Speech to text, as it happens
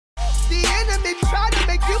The enemy tried to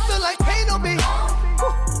make you feel like pain on me.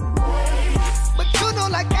 But you know,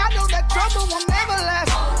 like I know that trouble will never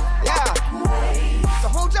last. Yeah. So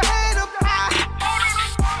hold your head up high.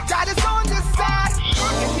 God is on your side.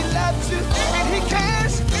 And he loves you and he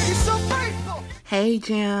cares. He's so faithful. Hey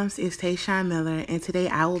Gems, it's Tayshawn Miller, and today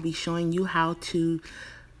I will be showing you how to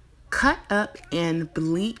cut up and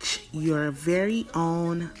bleach your very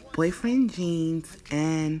own boyfriend jeans.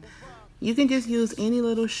 And you can just use any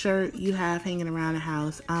little shirt you have hanging around the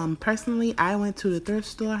house. Personally, I went to the thrift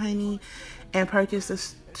store, honey, and purchased a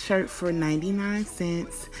shirt for 99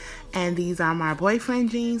 cents. And these are my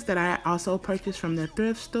boyfriend jeans that I also purchased from the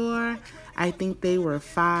thrift store. I think they were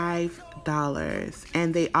 $5,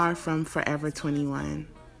 and they are from Forever 21.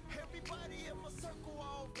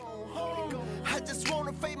 I just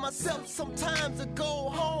wanna fade myself sometimes to go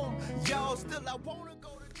home. Y'all still I wanna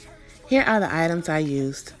go to church. Here are the items I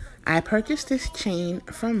used. I purchased this chain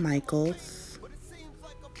from Michaels.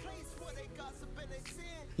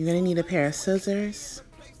 You're going to need a pair of scissors,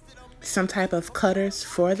 some type of cutters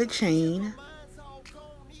for the chain,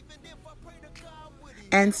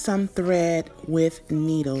 and some thread with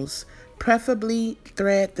needles. Preferably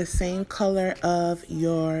thread the same color of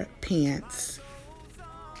your pants.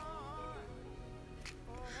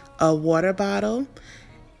 A water bottle,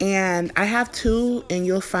 and I have two, and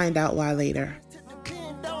you'll find out why later.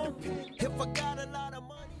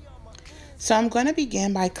 So I'm going to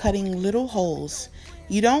begin by cutting little holes.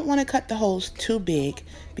 You don't want to cut the holes too big,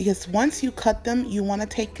 because once you cut them, you want to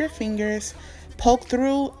take your fingers, poke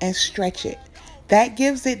through, and stretch it. That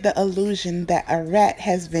gives it the illusion that a rat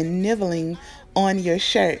has been nibbling on your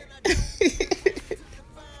shirt.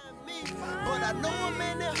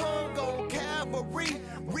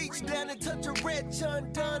 Reach down and touch a wretch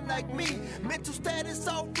undone like me. Mental status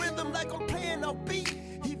off rhythm like I'm playing off beat.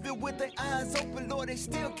 Even with their eyes open, Lord, they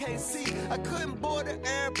still can't see. I couldn't board an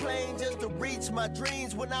airplane just to reach my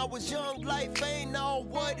dreams. When I was young, life ain't all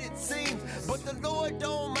what it seems. But the Lord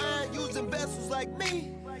don't mind using vessels like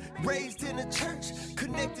me. Raised in the church,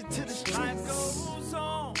 connected to the streets. Life goes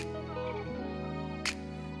on.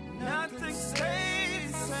 Nothing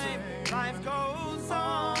stays the same. Life goes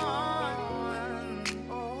on.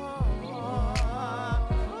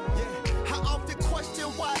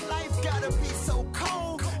 Why life gotta be so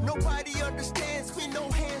cold? Nobody understands me, no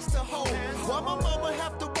hands to hold. Why my mama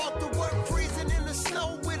have to walk to work freezing in the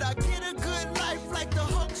snow? Will I get a good life like the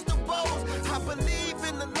Huckster Bowes? I believe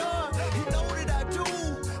in the Lord, he know that I do.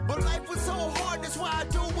 But life was so hard, that's why I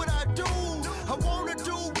do what I do. I wanna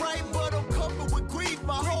do right, but I'm covered with grief.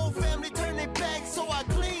 My whole family turned their back, so I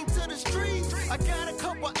cling to the streets. I got a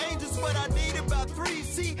couple angels, but I need about 3.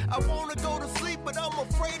 See, I wanna go to sleep, but I'm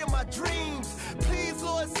afraid of my dreams. Please,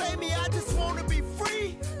 Lord, save me, I just want to be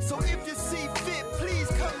free. So if you see fit, please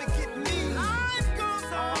come and get me. Life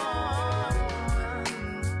goes on.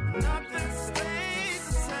 Nothing stays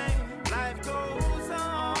the same. Life goes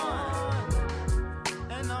on.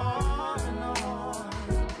 And on and on.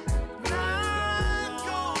 Life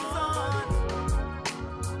goes on.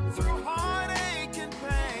 Through heartache and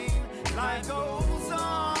pain. Life goes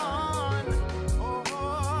on.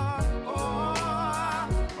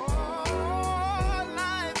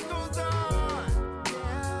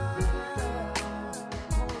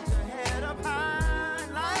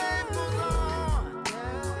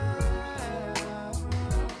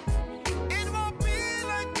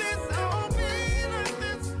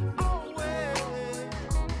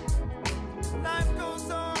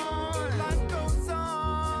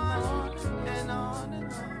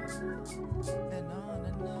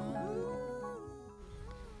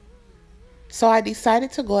 So I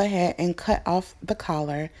decided to go ahead and cut off the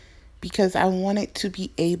collar because I wanted to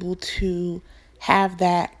be able to have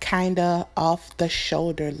that kind of off the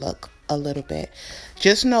shoulder look a little bit.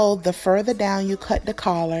 Just know the further down you cut the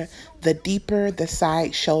collar, the deeper the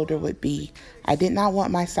side shoulder would be. I did not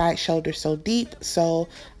want my side shoulder so deep, so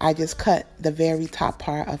I just cut the very top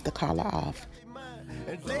part of the collar off.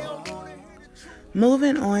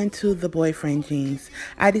 Moving on to the boyfriend jeans,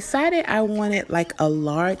 I decided I wanted like a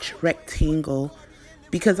large rectangle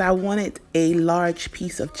because I wanted a large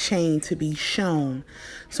piece of chain to be shown.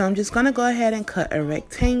 So I'm just going to go ahead and cut a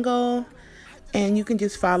rectangle, and you can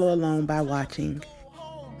just follow along by watching.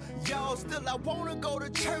 Y'all still I wanna go to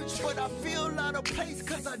church, but I feel out of place,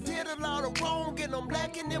 cause I did a lot of wrong and I'm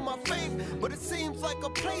lacking in my faith. But it seems like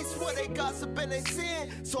a place where they gossip and they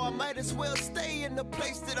sin, so I might as well stay in the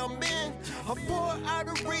place that I'm in. I'm far out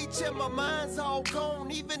of reach and my mind's all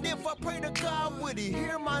gone. Even if I pray to God, would he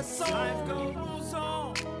hear my song? Life goes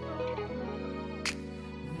on.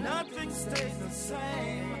 Nothing stays the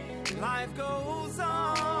same. Life goes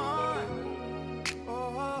on.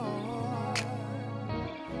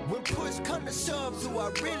 to shove, do I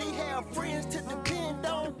really have friends to depend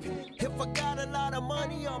on? If I got a lot of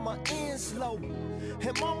money on my ends low.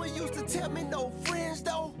 And mama used to tell me no friends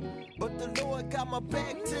though, but the Lord got my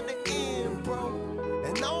back to the end, bro.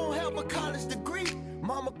 And I don't have a college degree.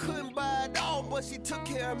 Mama couldn't buy it all, but she took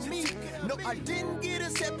care of me. No, I didn't get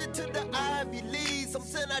accepted to the Ivy Leagues. I'm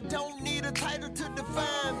saying I don't need a title to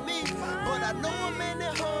define me, but I know a man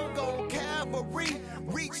that hung on Calvary.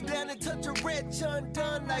 Reach down and touch a wretch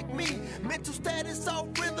undone like me. Mental status off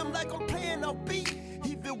rhythm like I'm playing off beat.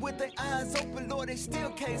 Even with their eyes open, Lord, they still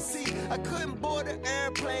can't see. I couldn't board an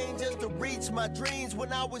airplane just to reach my dreams.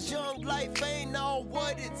 When I was young, life ain't all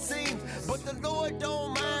what it seems. But the Lord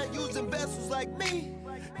don't mind using vessels like me.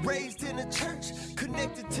 Raised in the church,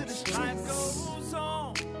 connected to the streets. Life goes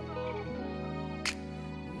on.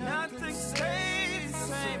 Nothing stays the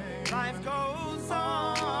same. Life goes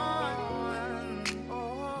on.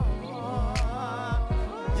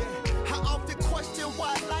 Yeah, I often question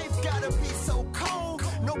why life gotta be so cold.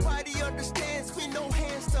 Nobody understands me, no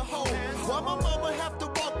hands to hold. Why my mama have to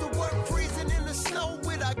walk to work freezing in the snow?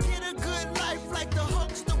 Will I get a good life like the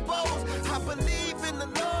Huckster Bowles? I believe in the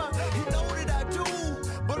love, you know that I do.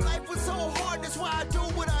 But life was so hard, that's why I do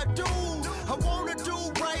what I do. I wanna do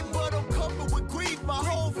right, but I'm covered with grief. My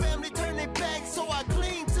whole family turned their back, so I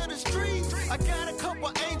cling to the streets. I got a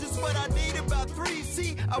couple angels, but I need about 3.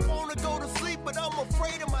 See, I wanna go to sleep, but I'm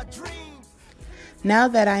afraid of my dreams. Now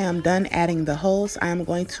that I am done adding the holes, I am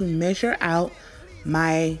going to measure out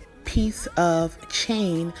my piece of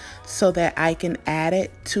chain so that I can add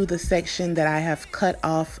it to the section that I have cut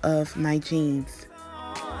off of my jeans.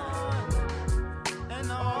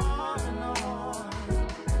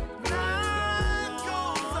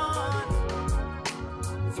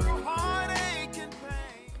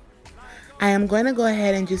 I am going to go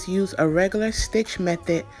ahead and just use a regular stitch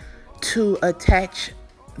method to attach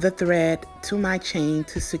the thread to my chain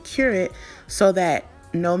to secure it so that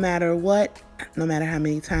no matter what, no matter how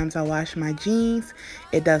many times I wash my jeans,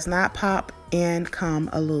 it does not pop and come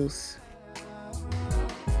loose.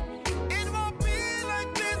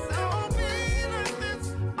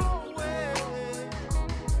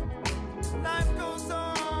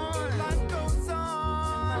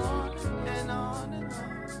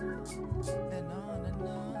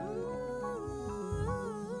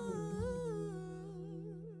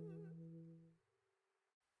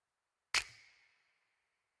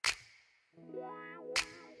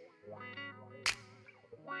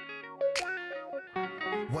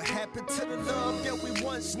 What happened to the love that we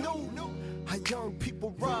once knew? How young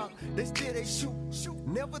people rob, they still they shoot.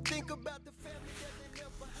 Never think about the family that they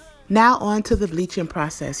left behind. Now on to the bleaching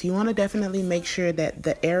process. You want to definitely make sure that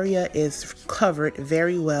the area is covered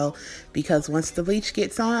very well, because once the bleach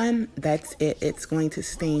gets on, that's it. It's going to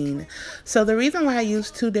stain. So the reason why I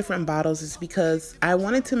used 2 different bottles is because I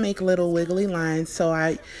wanted to make little wiggly lines. So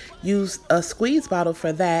I used a squeeze bottle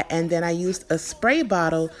for that, and then I used a spray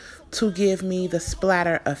bottle to give me the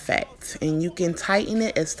splatter effect. And you can tighten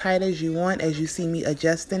it as tight as you want, as you see me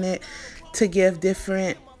adjusting it to give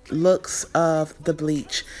different looks of the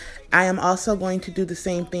bleach. I am also going to do the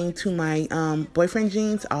same thing to my boyfriend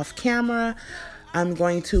jeans off camera. I'm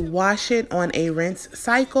going to wash it on a rinse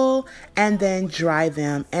cycle and then dry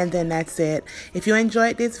them, and then that's it. If you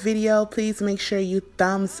enjoyed this video, please make sure you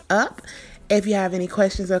thumbs up. If you have any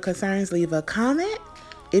questions or concerns, leave a comment.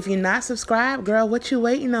 If you're not subscribed, girl, what you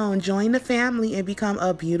waiting on? Join the family and become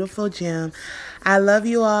a beautiful gem. I love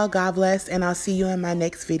you all. God bless, and I'll see you in my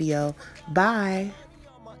next video. Bye.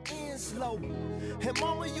 And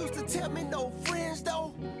mama used to tell me no friends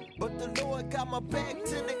though, but the Lord got my back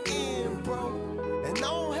to the end, bro. And I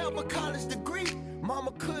don't have a college degree.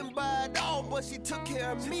 Mama couldn't buy it all, but she took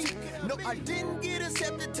care of me. No, I didn't get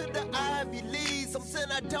accepted to the Ivy Leagues. I'm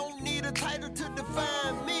saying I don't need a title to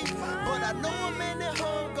define me, but I know a man that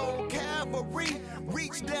hung on Calvary.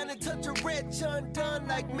 Reach down and touch a wretch undone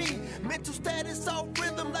like me. Mental status off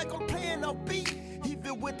rhythm like I'm playing off beat.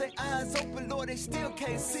 Even with their eyes open, Lord, they still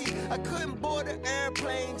can't see. I couldn't board an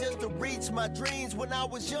airplane just to reach my dreams. When I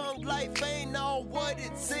was young, life ain't all what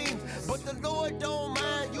it seems. But the Lord don't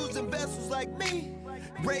mind using vessels like me.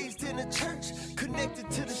 Raised in the church, connected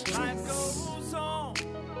to the streets. Life goes on.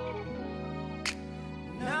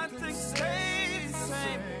 Nothing stays the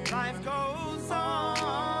same. Life goes on.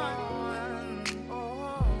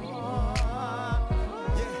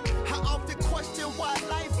 Yeah, I often question why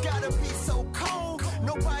life gotta be so cold.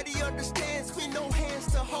 Nobody understands me, no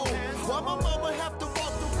hands to hold. Why my mama have to walk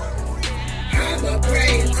the work free? I'm a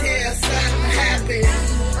pray till something happens.